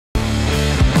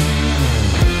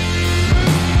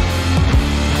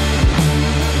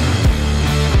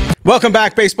Welcome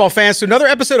back, baseball fans, to another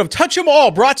episode of Touch 'Em All,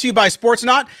 brought to you by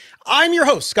Sportsnaut. I'm your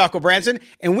host, Scott Branson,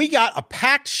 and we got a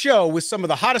packed show with some of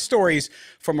the hottest stories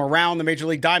from around the Major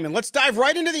League Diamond. Let's dive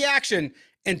right into the action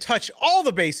and touch all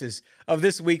the bases of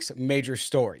this week's major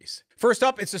stories. First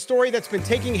up, it's a story that's been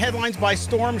taking headlines by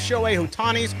storm. Shohei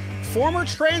Ohtani's former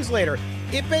translator,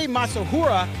 Ippei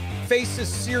Matsuhura, faces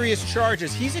serious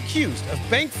charges. He's accused of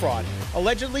bank fraud,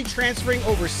 allegedly transferring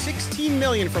over $16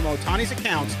 million from Ohtani's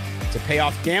accounts to pay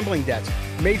off gambling debts.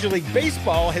 Major League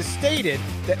Baseball has stated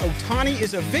that Ohtani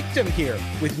is a victim here,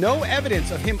 with no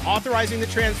evidence of him authorizing the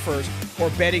transfers or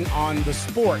betting on the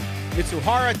sport.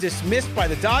 Matsuhura, dismissed by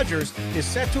the Dodgers, is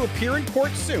set to appear in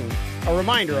court soon, a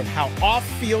reminder of how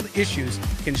off-field issues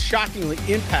can shockingly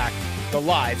impact the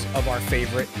lives of our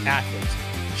favorite athletes.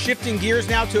 Shifting gears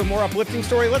now to a more uplifting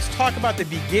story, let's talk about the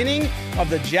beginning of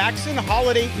the Jackson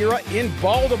Holiday era in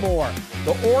Baltimore.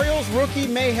 The Orioles rookie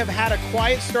may have had a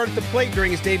quiet start at the plate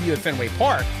during his debut at Fenway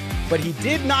Park, but he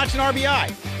did notch an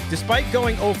RBI. Despite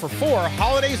going 0 for 4,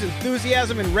 Holiday's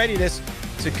enthusiasm and readiness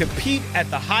to compete at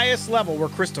the highest level were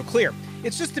crystal clear.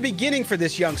 It's just the beginning for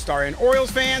this young star, and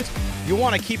Orioles fans, you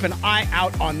want to keep an eye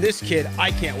out on this kid.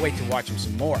 I can't wait to watch him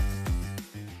some more.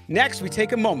 Next, we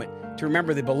take a moment to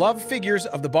remember the beloved figures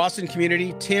of the Boston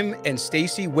community, Tim and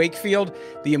Stacy Wakefield.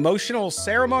 The emotional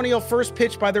ceremonial first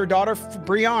pitch by their daughter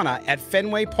Brianna at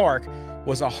Fenway Park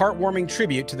was a heartwarming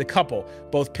tribute to the couple,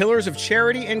 both pillars of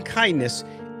charity and kindness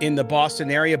in the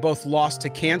Boston area, both lost to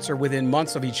cancer within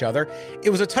months of each other. It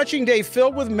was a touching day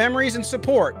filled with memories and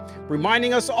support,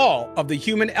 reminding us all of the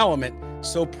human element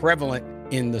so prevalent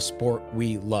in the sport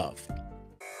we love.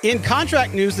 In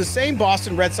contract news, the same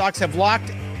Boston Red Sox have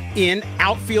locked in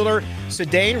outfielder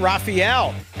Ceddanne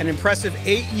Rafaela, an impressive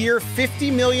 8-year,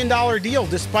 $50 million deal.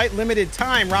 Despite limited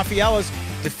time, Rafaela's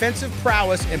defensive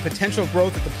prowess and potential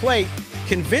growth at the plate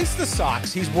convinced the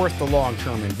Sox he's worth the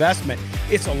long-term investment.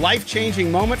 It's a life-changing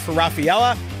moment for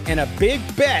Rafaela and a big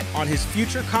bet on his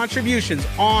future contributions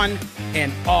on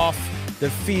and off the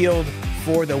field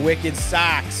for the Wicked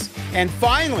Sox. And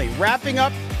finally, wrapping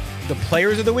up the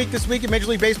players of the week this week in Major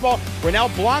League Baseball,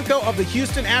 Ronel Blanco of the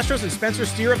Houston Astros and Spencer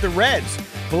Steer of the Reds.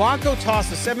 Blanco tossed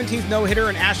the 17th no-hitter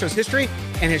in Astros history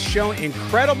and has shown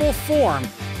incredible form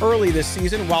early this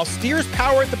season, while Steer's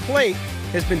power at the plate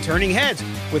has been turning heads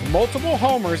with multiple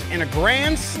homers and a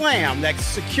grand slam that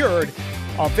secured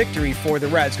a victory for the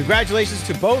Reds. Congratulations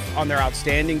to both on their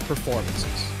outstanding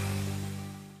performances.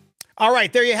 All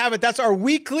right, there you have it. That's our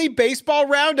weekly baseball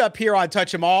roundup here on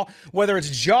Touch 'Em All. Whether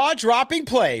it's jaw-dropping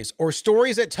plays or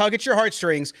stories that tug at your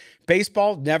heartstrings,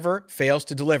 baseball never fails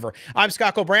to deliver. I'm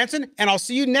Scott Branson, and I'll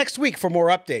see you next week for more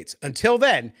updates. Until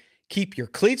then, keep your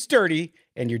cleats dirty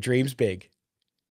and your dreams big.